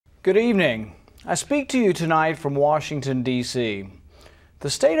Good evening. I speak to you tonight from Washington, D.C. The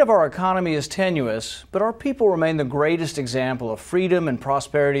state of our economy is tenuous, but our people remain the greatest example of freedom and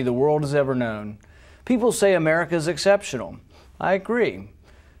prosperity the world has ever known. People say America is exceptional. I agree.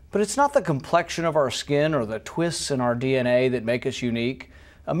 But it's not the complexion of our skin or the twists in our DNA that make us unique.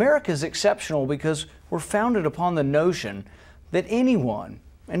 America is exceptional because we're founded upon the notion that anyone,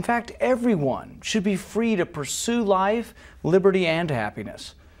 in fact everyone, should be free to pursue life, liberty, and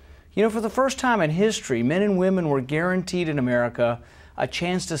happiness. You know, for the first time in history, men and women were guaranteed in America a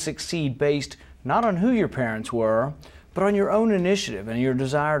chance to succeed based not on who your parents were, but on your own initiative and your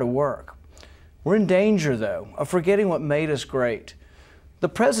desire to work. We're in danger, though, of forgetting what made us great. The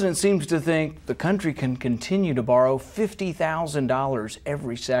president seems to think the country can continue to borrow $50,000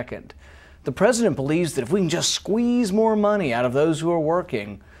 every second. The president believes that if we can just squeeze more money out of those who are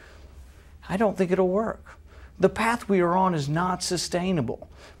working, I don't think it'll work. The path we are on is not sustainable,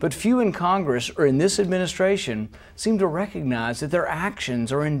 but few in Congress or in this administration seem to recognize that their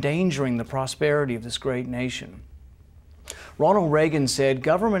actions are endangering the prosperity of this great nation. Ronald Reagan said,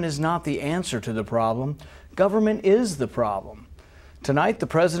 "Government is not the answer to the problem. Government is the problem." Tonight, the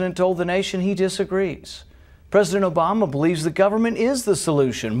president told the nation he disagrees. President Obama believes the government is the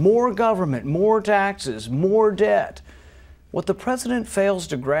solution. More government, more taxes, more debt. What the president fails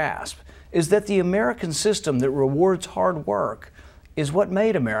to grasp is that the American system that rewards hard work is what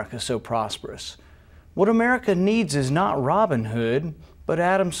made America so prosperous. What America needs is not Robin Hood, but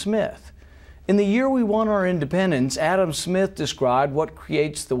Adam Smith. In the year we won our independence, Adam Smith described what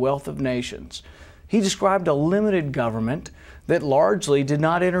creates the wealth of nations. He described a limited government that largely did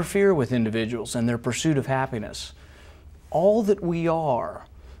not interfere with individuals and their pursuit of happiness. All that we are,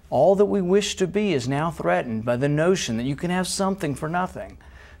 all that we wish to be is now threatened by the notion that you can have something for nothing,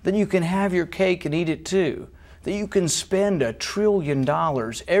 that you can have your cake and eat it too, that you can spend $1 trillion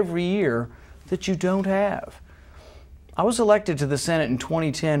every year that you don't have. I was elected to the Senate in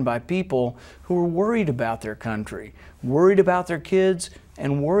 2010 by people who were worried about their country, worried about their kids,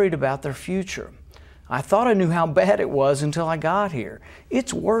 and worried about their future. I thought I knew how bad it was until I got here.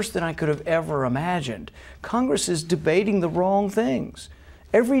 It's worse than I could have ever imagined. Congress is debating the wrong things.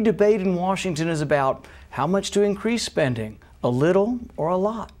 Every debate in Washington is about how much to increase spending, a little or a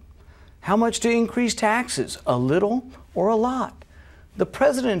lot. How much to increase taxes, a little or a lot. The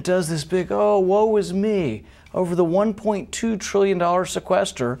president does this big, oh, woe is me, over the $1.2 trillion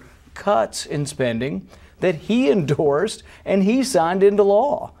sequester cuts in spending that he endorsed and he signed into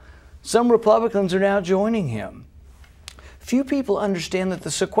law. Some Republicans are now joining him. Few people understand that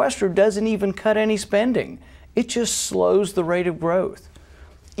the sequester doesn't even cut any spending. It just slows the rate of growth.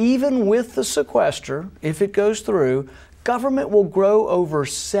 Even with the sequester, if it goes through, government will grow over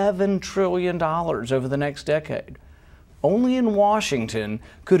 $7 trillion over the next decade. Only in Washington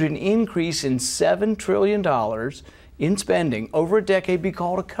could an increase in $7 trillion in spending over a decade be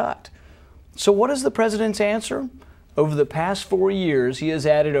called a cut. So what is the president's answer? Over the past 4 years, he has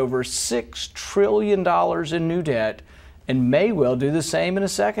added over $6 trillion in new debt and may well do the same in a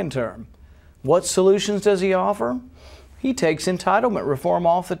second term. What solutions does he offer? He takes entitlement reform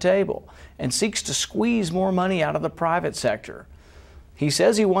off the table and seeks to squeeze more money out of the private sector. He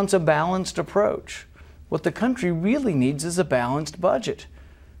says he wants a balanced approach. What the country really needs is a balanced budget.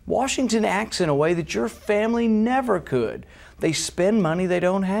 Washington acts in a way that your family never could. They spend money they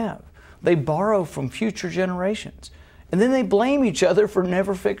don't have. They borrow from future generations. And then they blame each other for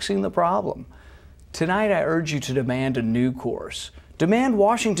never fixing the problem. Tonight, I urge you to demand a new course. Demand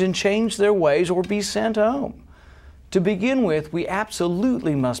Washington change their ways or be sent home. To begin with, we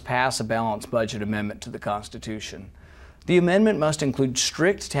absolutely must pass a balanced budget amendment to the Constitution. The amendment must include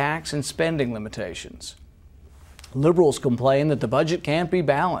strict tax and spending limitations. Liberals complain that the budget can't be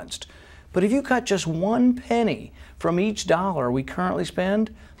balanced. But if you cut just 1 penny from each dollar we currently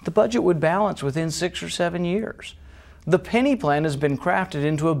spend, the budget would balance within 6 or 7 years. The penny plan has been crafted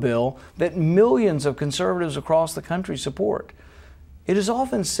into a bill that millions of conservatives across the country support. It is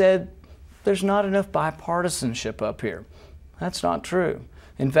often said there's not enough bipartisanship up here. That's not true.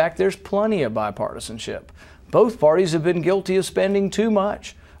 In fact, there's plenty of bipartisanship. Both parties have been guilty of spending too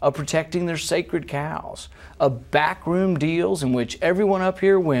much, of protecting their sacred cows, of backroom deals in which everyone up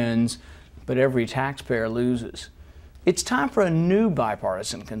here wins, but every taxpayer loses. It's time for a new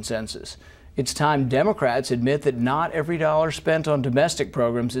bipartisan consensus. It's time Democrats admit that not every dollar spent on domestic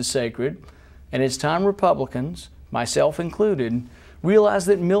programs is sacred, and it's time Republicans, myself included, realize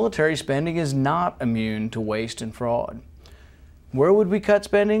that military spending is not immune to waste and fraud. Where would we cut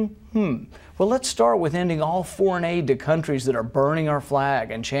spending? Well, let's start with ending all foreign aid to countries that are burning our flag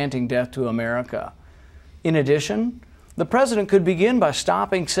and chanting death to America. In addition, The president could begin by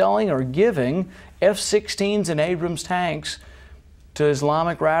stopping selling or giving F-16s and Abrams tanks to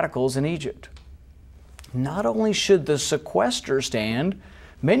Islamic radicals in Egypt. Not only should the sequester stand,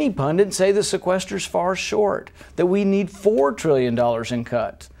 many pundits say the sequester's far short, that we need $4 trillion in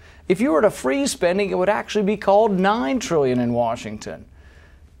cuts. If you were to freeze spending, it would actually be called $9 trillion in Washington.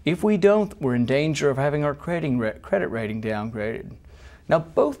 If we don't, we're in danger of having our credit rating downgraded. Now,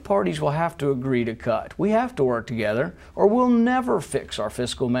 both parties will have to agree to cut. We have to work together, or we'll never fix our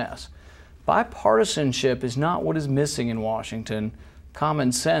fiscal mess. Bipartisanship is not what is missing in Washington.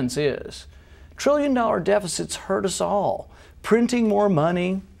 Common sense is. Trillion-dollar deficits hurt us all. Printing more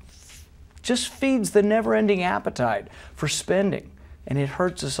money just feeds the never-ending appetite for spending, and it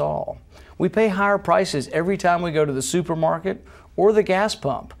hurts us all. We pay higher prices every time we go to the supermarket or the gas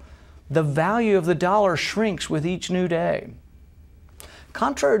pump. The value of the dollar shrinks with each new day.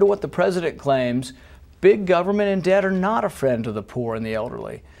 Contrary to what the president claims, big government and debt are not a friend to the poor and the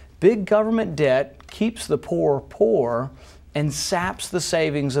elderly. Big government debt keeps the poor poor and saps the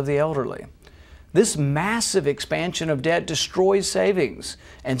savings of the elderly. This massive expansion of debt destroys savings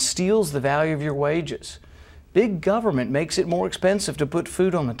and steals the value of your wages. Big government makes it more expensive to put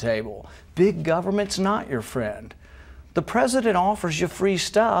food on the table. Big government's not your friend. The president offers you free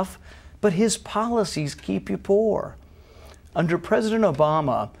stuff, but his policies keep you poor. Under President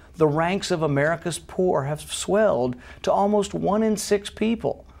Obama, the ranks of America's poor have swelled to almost 1 in 6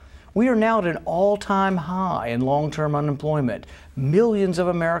 people. We are now at an all-time high in long-term unemployment. Millions of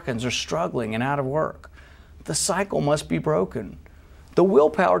Americans are struggling and out of work. The cycle must be broken. The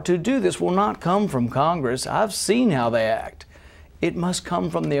willpower to do this will not come from Congress. I've seen how they act. It must come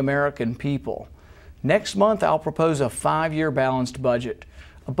from the American people. Next month, I'll propose a 5-year balanced budget.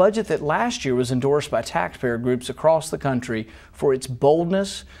 A budget that last year was endorsed by taxpayer groups across the country for its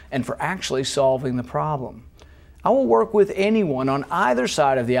boldness and for actually solving the problem. I will work with anyone on either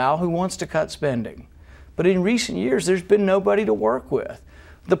side of the aisle who wants to cut spending. But in recent years, there's been nobody to work with.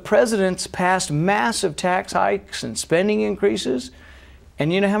 The president's passed massive tax hikes and spending increases.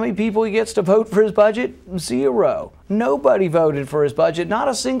 And you know how many people he gets to vote for his budget? 0. Nobody voted for his budget. Not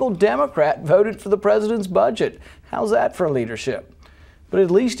a single Democrat voted for the president's budget. How's that for leadership? But at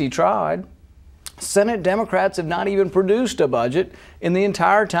least he tried. Senate Democrats have not even produced a budget in the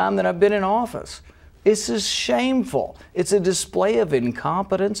entire time that I've been in office. This is shameful. It's a display of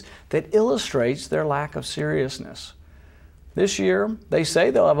incompetence that illustrates their lack of seriousness. This year, they say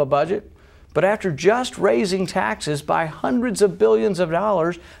they'll have a budget, but after just raising taxes by hundreds of billions of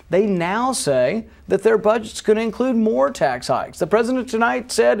dollars, they now say that their budget's going to include more tax hikes. The president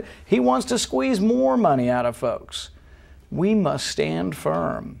tonight said he wants to squeeze more money out of folks. We must stand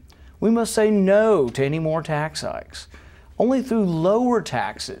firm. We must say no to any more tax hikes. Only through lower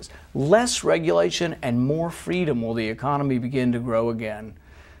taxes, less regulation, and more freedom will the economy begin to grow again.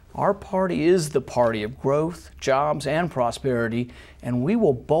 Our party is the party of growth, jobs, and prosperity, and we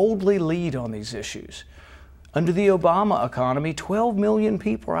will boldly lead on these issues. Under the Obama economy, 12 million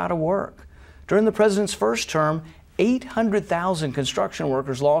people are out of work. During the president's first term, 800,000 construction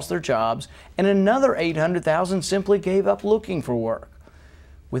workers lost their jobs, and another 800,000 simply gave up looking for work.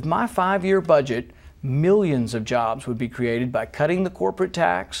 With my 5-year budget, millions of jobs would be created by cutting the corporate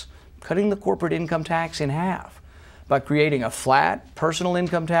tax, cutting the corporate income tax in half, by creating a flat personal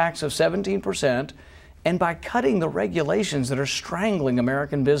income tax of 17%, and by cutting the regulations that are strangling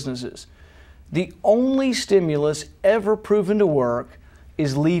American businesses. The only stimulus ever proven to work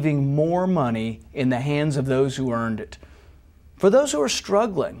is leaving more money in the hands of those who earned it. For those who are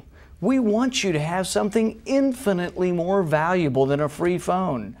struggling, we want you to have something infinitely more valuable than a free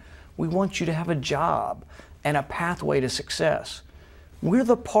phone. We want you to have a job and a pathway to success. We're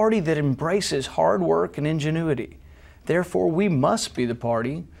the party that embraces hard work and ingenuity. Therefore, we must be the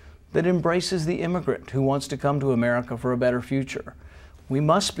party that embraces the immigrant who wants to come to America for a better future. We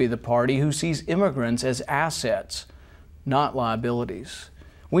must be the party who sees immigrants as assets, not liabilities.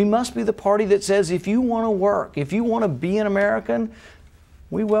 We must be the party that says if you want to work, if you want to be an American,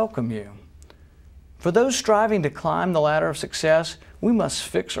 we welcome you. For those striving to climb the ladder of success, we must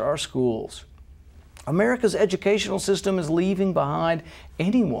fix our schools. America's educational system is leaving behind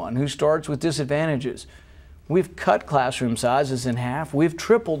anyone who starts with disadvantages. We've cut classroom sizes in half, we've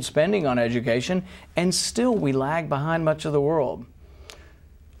tripled spending on education, and still we lag behind much of the world.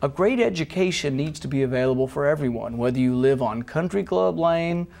 A great education needs to be available for everyone, whether you live on Country Club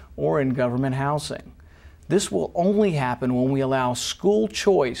Lane or in government housing. This will only happen when we allow school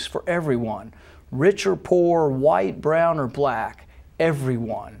choice for everyone, rich or poor, white, brown, or black,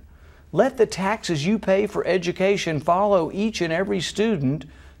 everyone. Let the taxes you pay for education follow each and every student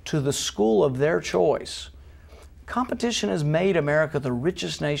to the school of their choice. Competition has made America the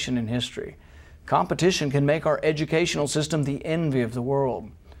richest nation in history. Competition can make our educational system the envy of the world.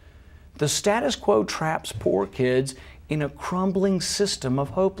 The status quo traps poor kids in a crumbling system of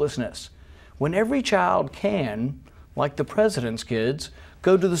hopelessness. When every child can, like the president's kids,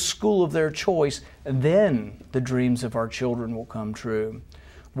 go to the school of their choice, then the dreams of our children will come true.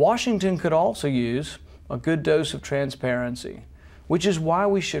 Washington could also use a good dose of transparency, which is why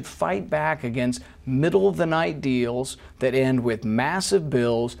we should fight back against middle-of-the-night deals that end with massive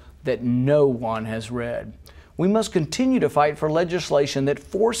bills that no one has read. We must continue to fight for legislation that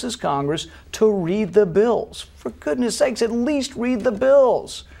forces Congress to read the bills. For goodness sakes, at least read the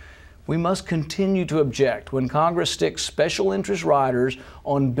bills. We must continue to object when Congress sticks special interest riders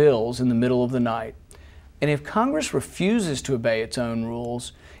on bills in the middle of the night. And if Congress refuses to obey its own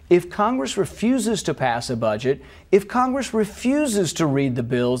rules, if Congress refuses to pass a budget, if Congress refuses to read the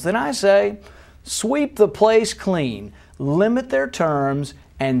bills, then I say, sweep the place clean, limit their terms,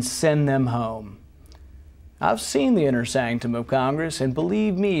 and send them home. I've seen the inner sanctum of Congress, and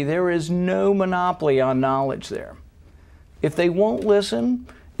believe me, there is no monopoly on knowledge there. If they won't listen,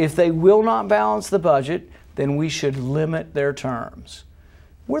 if they will not balance the budget, then we should limit their terms.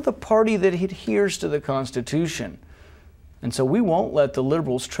 We're the party that adheres to the Constitution, and so we won't let the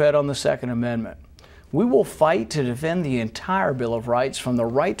liberals tread on the Second Amendment. We will fight to defend the entire Bill of Rights, from the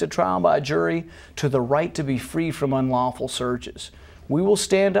right to trial by jury to the right to be free from unlawful searches. We will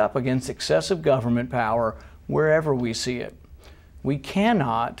stand up against excessive government power wherever we see it. We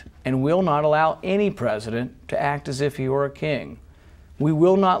cannot and will not allow any president to act as if he were a king. We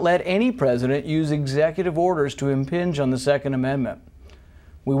will not let any president use executive orders to impinge on the Second Amendment.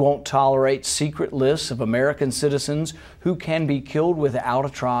 We won't tolerate secret lists of American citizens who can be killed without a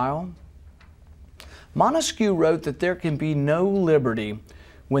trial. Montesquieu wrote that there can be no liberty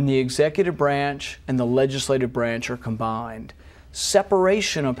when the executive branch and the legislative branch are combined.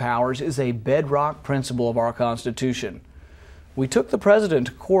 Separation of powers is a bedrock principle of our Constitution. We took the president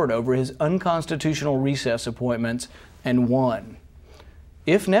to court over his unconstitutional recess appointments and won.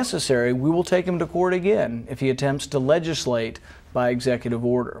 If necessary, we will take him to court again if he attempts to legislate by executive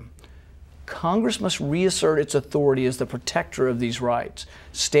order. Congress must reassert its authority as the protector of these rights,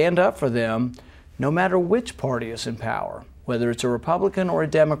 stand up for them no matter which party is in power. Whether it's a Republican or a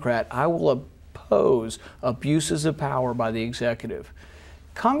Democrat, I will oppose abuses of power by the executive.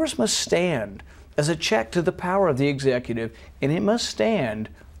 Congress must stand as a check to the power of the executive, and it must stand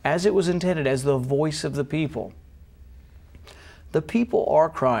as it was intended, as the voice of the people. The people are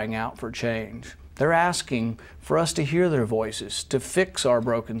crying out for change. They're asking for us to hear their voices, to fix our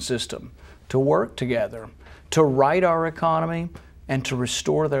broken system, to work together, to right our economy, and to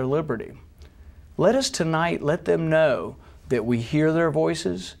restore their liberty. Let us tonight let them know that we hear their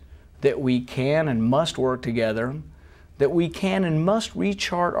voices, that we can and must work together, that we can and must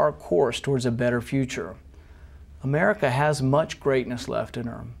rechart our course towards a better future. America has much greatness left in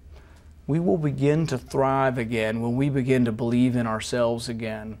her. We will begin to thrive again when we begin to believe in ourselves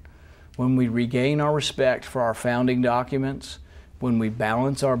again, when we regain our respect for our founding documents, when we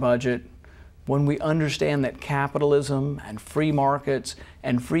balance our budget, when we understand that capitalism and free markets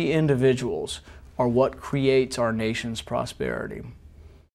and free individuals are what creates our nation's prosperity.